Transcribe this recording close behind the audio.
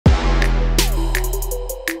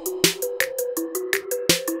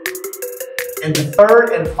And the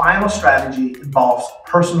third and final strategy involves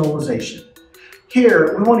personalization.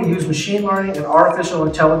 Here, we want to use machine learning and artificial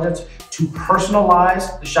intelligence to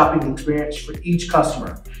personalize the shopping experience for each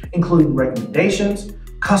customer, including recommendations,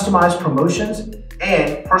 customized promotions,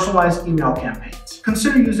 and personalized email campaigns.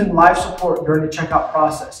 Consider using live support during the checkout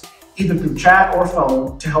process, either through chat or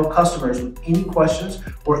phone, to help customers with any questions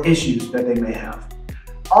or issues that they may have.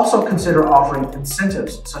 Also consider offering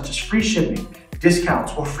incentives such as free shipping,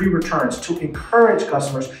 discounts, or free returns to encourage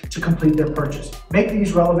customers to complete their purchase. Make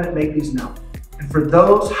these relevant, make these known. And for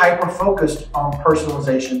those hyper-focused on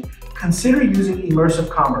personalization, consider using immersive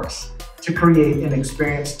commerce to create an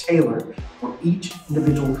experience tailored for each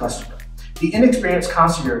individual customer. The in-experience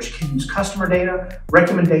concierge can use customer data,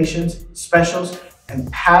 recommendations, specials,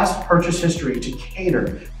 and past purchase history to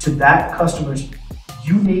cater to that customer's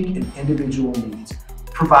unique and individual needs,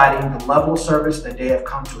 providing the level of service that they have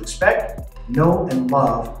come to expect, know, and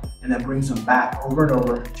love, and that brings them back over and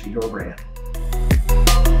over to your brand.